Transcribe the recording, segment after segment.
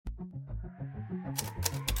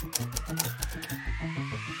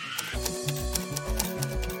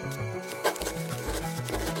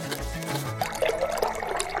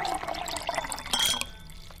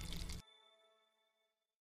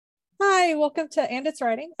welcome to And It's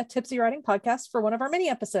Writing, a tipsy writing podcast for one of our mini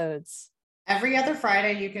episodes. Every other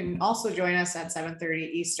Friday, you can also join us at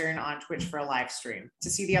 7:30 Eastern on Twitch for a live stream. To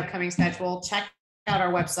see the upcoming schedule, check out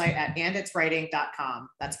our website at anditswriting.com.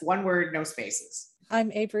 That's one word, no spaces.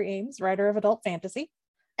 I'm Avery Ames, writer of adult fantasy.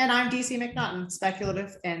 And I'm DC McNaughton,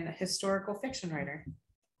 speculative and historical fiction writer.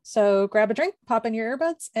 So grab a drink, pop in your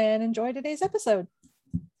earbuds, and enjoy today's episode.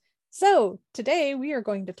 So today we are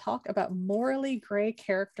going to talk about morally gray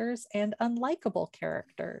characters and unlikable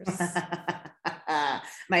characters.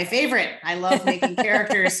 My favorite. I love making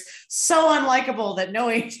characters so unlikable that no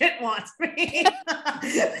agent wants me.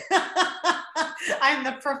 I'm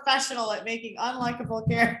the professional at making unlikable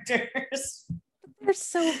characters. They're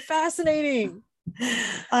so fascinating.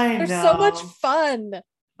 I know. They're so much fun.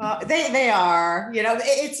 They are. You know,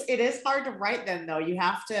 it is hard to write them though.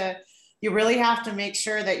 You really have to make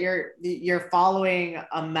sure that you're following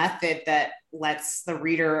a method that lets the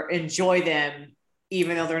reader enjoy them,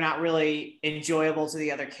 even though they're not really enjoyable to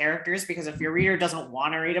the other characters. Because if your reader doesn't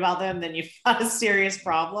want to read about them, then you've got a serious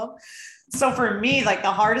problem. So for me, like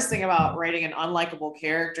the hardest thing about writing an unlikable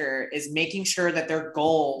character is making sure that their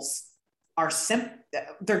goals are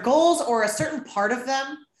their goals, or a certain part of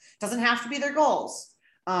them, doesn't have to be their goals,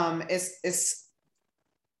 is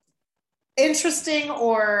interesting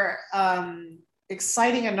or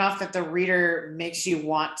exciting enough that the reader makes you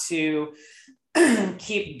want to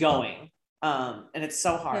keep going. And it's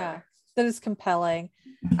so hard. Yeah, that is compelling.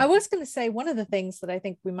 I was going to say, one of the things that I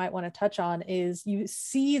think we might want to touch on is you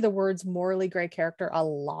see the words morally gray character a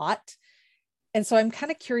lot. And so I'm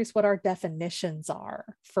kind of curious what our definitions are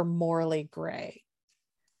for morally gray.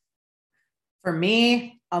 For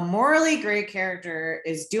me, a morally gray character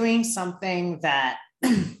is doing something that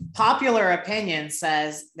popular opinion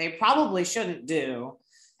says they probably shouldn't do,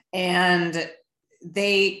 and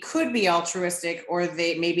they could be altruistic, or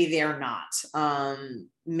maybe they're not.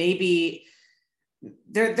 Maybe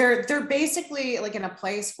they're basically like in a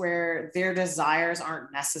place where their desires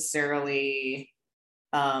aren't necessarily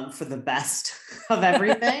for the best of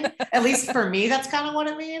everything. At least for me, that's kind of what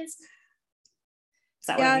it means. Is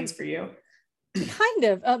that what it means for you? Kind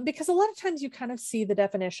of, because a lot of times you kind of see the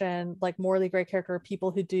definition, like morally gray character are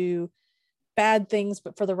people who do bad things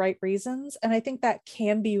but for the right reasons, and I think that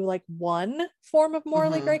can be like one form of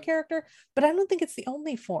morally gray character, but I don't think it's the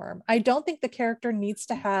only form. I don't think the character needs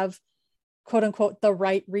to have quote unquote the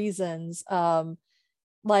right reasons.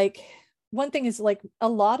 Like one thing is like a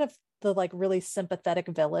lot of the like really sympathetic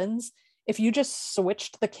villains, if you just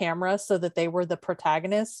switched the camera so that they were the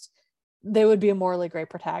protagonist, they would be a morally gray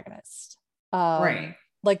protagonist. Right.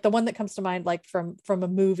 Like the one that comes to mind, like from a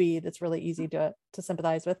movie that's really easy to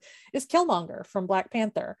sympathize with, is Killmonger from Black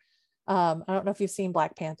Panther. I don't know if you've seen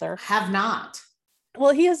Black Panther. Have not.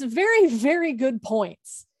 Well, he has very, very good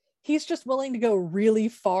points. He's just willing to go really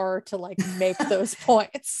far to like make those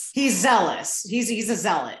points. He's zealous. He's a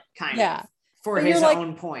zealot kind of for but his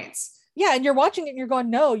own points. Yeah, and you're watching it and you're going,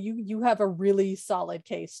 no, you have a really solid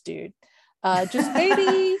case, dude. Just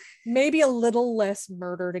maybe a little less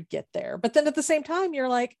murder to get there. But then at the same time, you're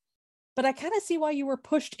like, but I kind of see why you were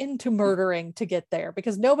pushed into murdering to get there,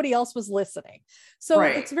 because nobody else was listening. So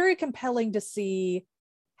It's very compelling to see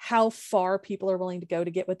how far people are willing to go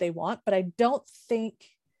to get what they want. But I don't think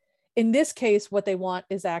in this case, what they want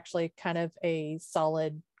is actually kind of a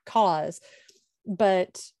solid cause.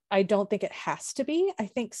 But I don't think it has to be. I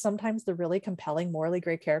think sometimes the really compelling morally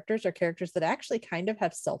gray characters are characters that actually kind of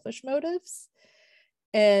have selfish motives.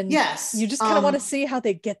 And you just kind of want to see how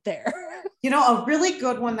they get there. You know, a really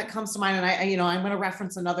good one that comes to mind, and I'm going to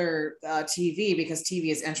reference another TV because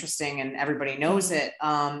TV is interesting and everybody knows it.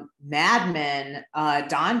 Mad Men,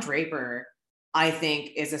 Don Draper, I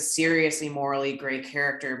think, is a seriously morally gray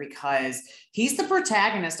character because he's the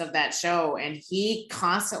protagonist of that show and he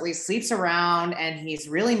constantly sleeps around and he's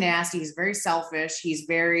really nasty. He's very selfish. He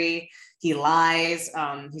lies.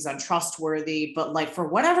 He's untrustworthy, but like for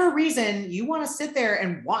whatever reason, you want to sit there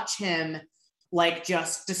and watch him like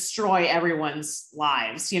just destroy everyone's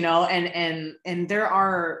lives, and there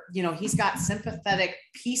are, he's got sympathetic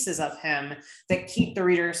pieces of him that keep the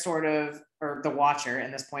reader sort of, or the watcher at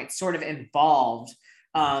this point, sort of involved,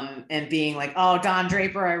 and being like, oh, Don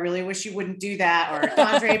Draper, I really wish you wouldn't do that. Or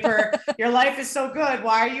Don Draper, your life is so good.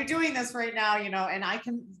 Why are you doing this right now? And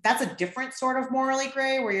that's a different sort of morally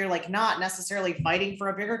gray where you're like not necessarily fighting for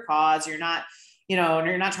a bigger cause. You're not,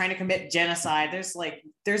 you're not trying to commit genocide.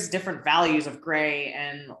 There's different values of gray,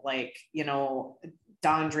 and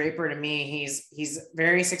Don Draper, to me, he's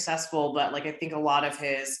very successful, but like I think a lot of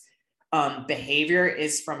his behavior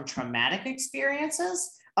is from traumatic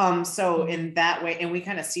experiences. So in that way, and we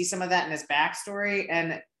kind of see some of that in his backstory,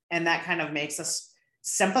 and and that kind of makes us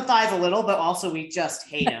sympathize a little, but also we just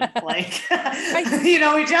hate him. Like,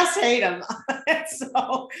 we just hate him.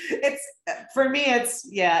 So it's, for me, it's,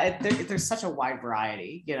 there's such a wide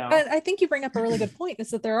variety, And I think you bring up a really good point, is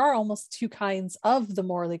that there are almost two kinds of the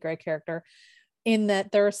morally gray character, in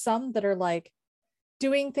that there are some that are like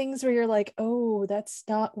doing things where you're like, oh, that's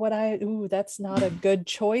not a good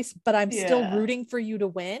choice, but I'm still rooting for you to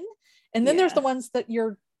win. And then there's the ones that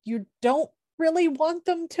you don't really want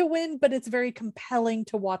them to win, but it's very compelling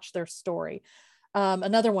to watch their story.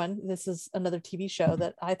 Another one, this is another TV show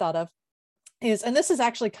that I thought of, and this is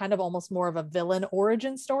actually kind of almost more of a villain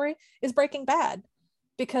origin story, is Breaking Bad.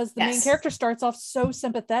 Because the main character starts off so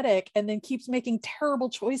sympathetic and then keeps making terrible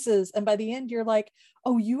choices, and by the end you're like,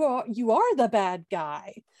 oh, you are the bad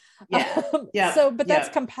guy. That's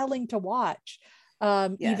compelling to watch,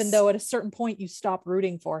 even though at a certain point you stop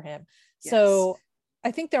rooting for him. So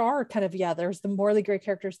I think there are kind of, there's the morally gray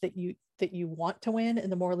characters that you want to win,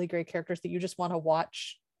 and the morally gray characters that you just want to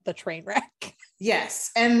watch the train wreck. Yes.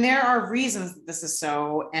 And there are reasons that this is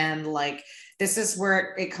so, and like, this is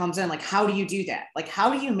where it comes in. Like, how do you do that? Like,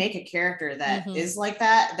 how do you make a character that is like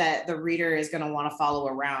that the reader is going to want to follow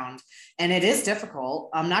around? And it is difficult.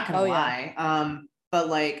 I'm not going to lie. But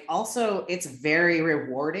like, also it's very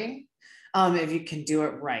rewarding if you can do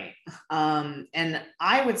it right. And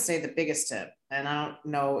I would say the biggest tip, and I don't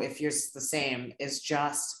know if yours is the same, is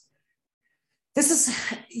just,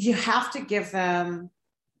 you have to give them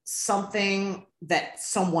something that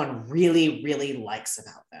someone really, really likes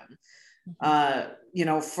about them.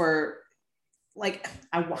 For like,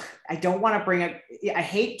 I don't want to I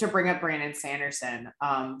hate to bring up Brandon Sanderson,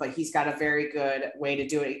 but he's got a very good way to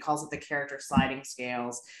do it. He calls it the character sliding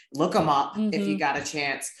scales. Look them up if you got a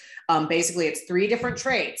chance. Basically, it's 3 different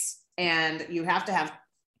traits, and you have to have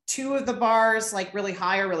 2 of the bars like really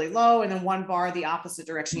high or really low, and then 1 bar the opposite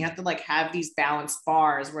direction. You have to like have these balanced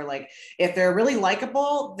bars where, like, if they're really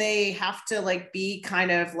likable, they have to like be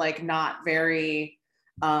kind of like not very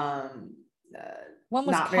one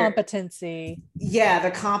was competency.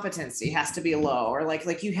 The competency has to be low, or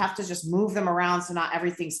like you have to just move them around so not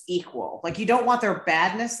everything's equal. Like, you don't want their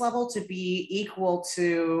badness level to be equal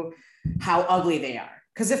to how ugly they are,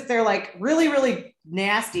 because if they're like really, really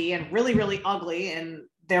nasty and really, really ugly, and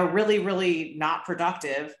they're really, really not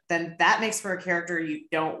productive, then that makes for a character you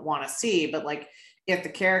don't want to see. But like, if the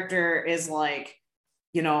character is like,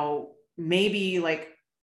 maybe like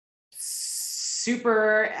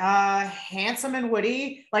super handsome and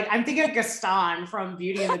witty, like I'm thinking of Gaston from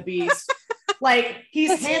Beauty and the Beast. Like,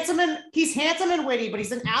 he's handsome and witty, but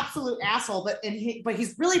he's an absolute asshole. But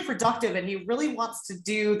he's really productive, and he really wants to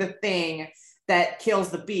do the thing that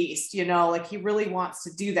kills the beast, like he really wants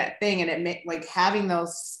to do that thing. And it like having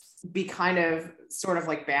those be kind of sort of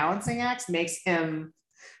like balancing acts makes him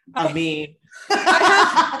a meme.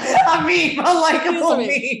 A likable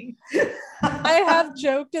meme. I have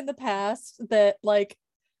joked in the past that like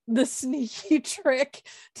the sneaky trick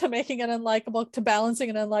to making to balancing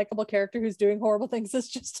an unlikable character who's doing horrible things is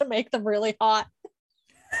just to make them really hot.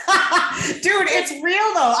 Dude, it's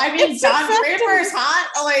real though. I mean, Don Draper's hot.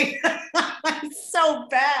 Like, it's so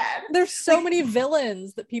bad. There's so many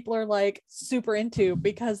villains that people are like super into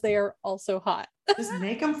because they are also hot. Just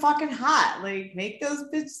make them fucking hot. Like, make those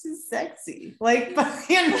bitches sexy. Like, like,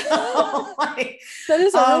 that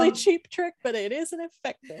is a really cheap trick, but it is an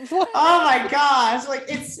effective one. Oh my gosh. Like,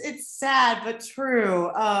 it's sad, but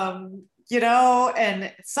true.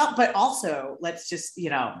 But also let's just,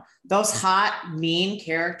 those hot, mean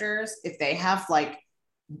characters, if they have like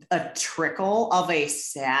a trickle of a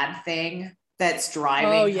sad thing that's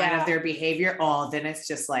driving kind of their behavior, then it's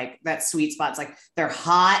just like that sweet spot. It's like they're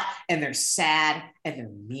hot and they're sad and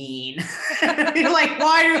they're mean. You're like,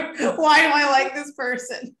 why do I like this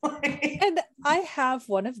person? And I have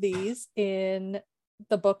one of these in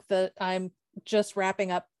the book that I'm just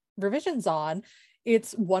wrapping up revisions on.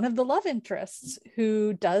 It's one of the love interests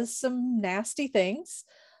who does some nasty things,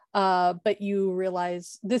 but you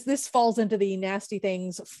realize this falls into the nasty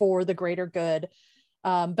things for the greater good.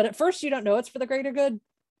 But at first you don't know it's for the greater good,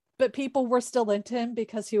 but people were still into him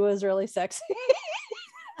because he was really sexy.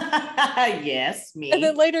 Yes, me. And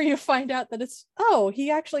then later you find out that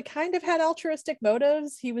he actually kind of had altruistic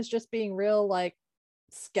motives. He was just being real like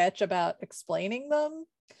sketch about explaining them.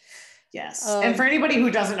 Yes. And for anybody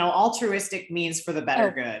who doesn't know, altruistic means for the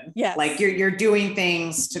better good. Yes. Like you're doing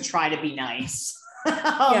things to try to be nice.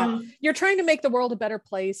 You're trying to make the world a better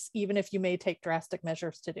place, even if you may take drastic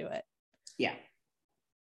measures to do it. Yeah.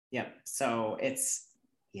 Yep. So it's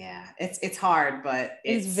hard, but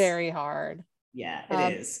it's very hard. Yeah,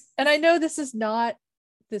 it is. And I know this is not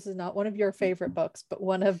this is not one of your favorite books, but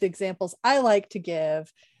one of the examples I like to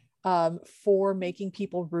give for making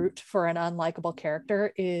people root for an unlikable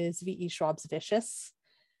character is V.E. Schwab's Vicious.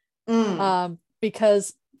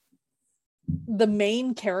 Because the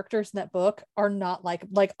main characters in that book are not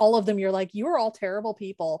like all of them. You're like, you are all terrible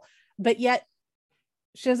people, but yet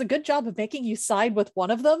she does a good job of making you side with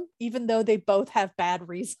one of them, even though they both have bad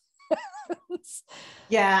reasons.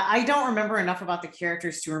 Yeah, I don't remember enough about the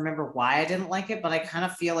characters to remember why I didn't like it, but I kind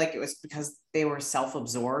of feel like it was because they were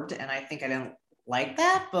self-absorbed, and I think I didn't like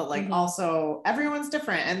that. But like, also everyone's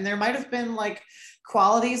different, and there might have been like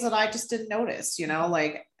qualities that I just didn't notice,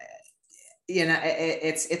 like,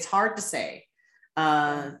 it's hard to say.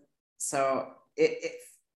 So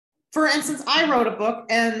for instance, I wrote a book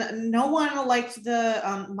and no one liked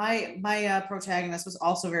my protagonist was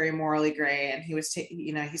also very morally gray, and he was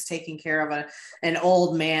he's taking care of an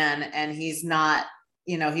old man, and he's not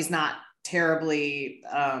terribly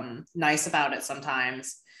nice about it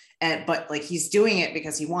sometimes, but like he's doing it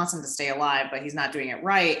because he wants him to stay alive, but he's not doing it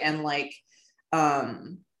right. And like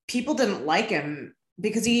people didn't like him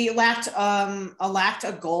because he lacked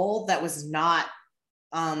a goal that was not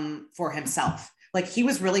for himself. Like, he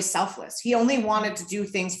was really selfless. He only wanted to do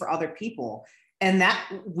things for other people. And that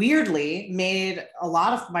weirdly made a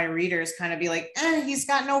lot of my readers kind of be like, he's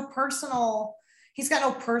got no personal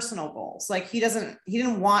goals. Like, he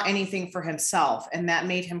didn't want anything for himself. And that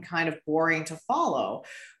made him kind of boring to follow,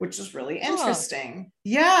 which is really interesting.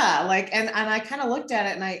 Yeah. Like, and I kind of looked at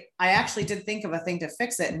it, and I actually did think of a thing to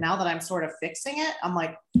fix it. And now that I'm sort of fixing it, I'm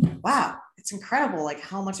like, wow, it's incredible. Like,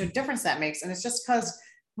 how much of a difference that makes. And it's just because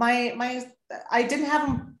I didn't have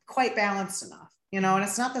them quite balanced enough, and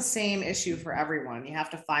it's not the same issue for everyone. You have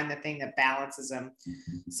to find the thing that balances them.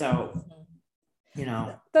 So,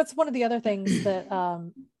 that's one of the other things that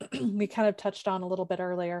we kind of touched on a little bit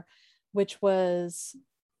earlier, which was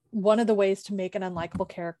one of the ways to make an unlikable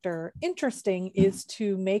character interesting is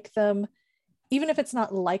to make them, even if it's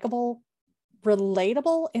not likable,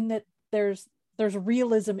 relatable, in that there's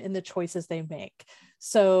realism in the choices they make.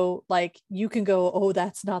 So like, you can go, oh,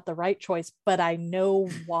 that's not the right choice, but I know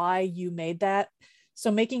why you made that. So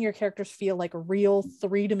making your characters feel like real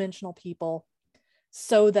 3-dimensional people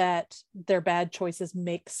so that their bad choices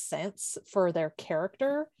make sense for their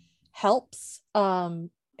character helps. And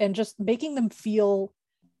just making them feel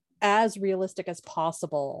as realistic as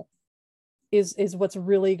possible is what's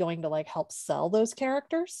really going to like help sell those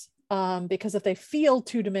characters. Because if they feel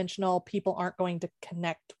 2-dimensional, people aren't going to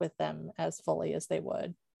connect with them as fully as they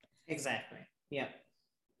would. Exactly. Yep.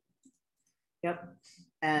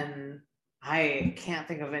 And I can't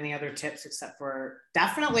think of any other tips except for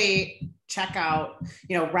definitely check out,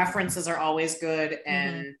 references are always good,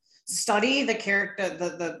 and study the character,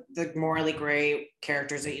 the morally gray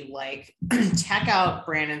characters that you like. Check out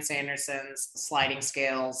Brandon Sanderson's sliding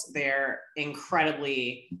scales. They're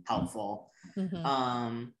incredibly helpful.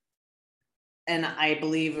 And I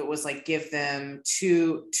believe it was like, give them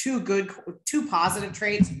two positive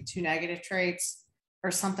traits and 2 negative traits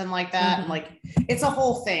or something like that. Like, it's a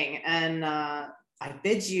whole thing. And I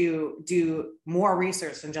bid you do more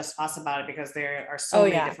research than just us about it, because there are so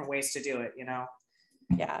many different ways to do it,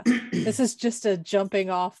 Yeah. This is just a jumping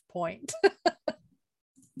off point.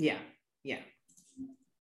 Yeah.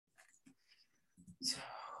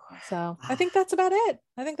 So I think that's about it.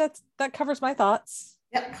 I think that covers my thoughts.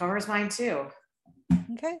 Yep, covers mine too.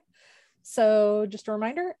 Okay. So just a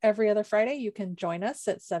reminder, every other Friday, you can join us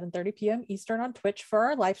at 7:30 p.m. Eastern on Twitch for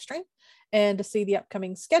our live stream. And to see the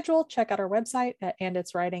upcoming schedule, check out our website at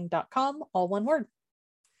anditswriting.com, all one word.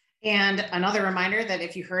 And another reminder that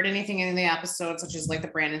if you heard anything in the episode, such as like the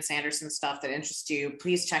Brandon Sanderson stuff that interests you,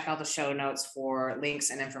 please check out the show notes for links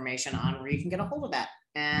and information on where you can get a hold of that.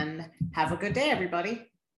 And have a good day, everybody.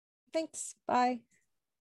 Thanks. Bye.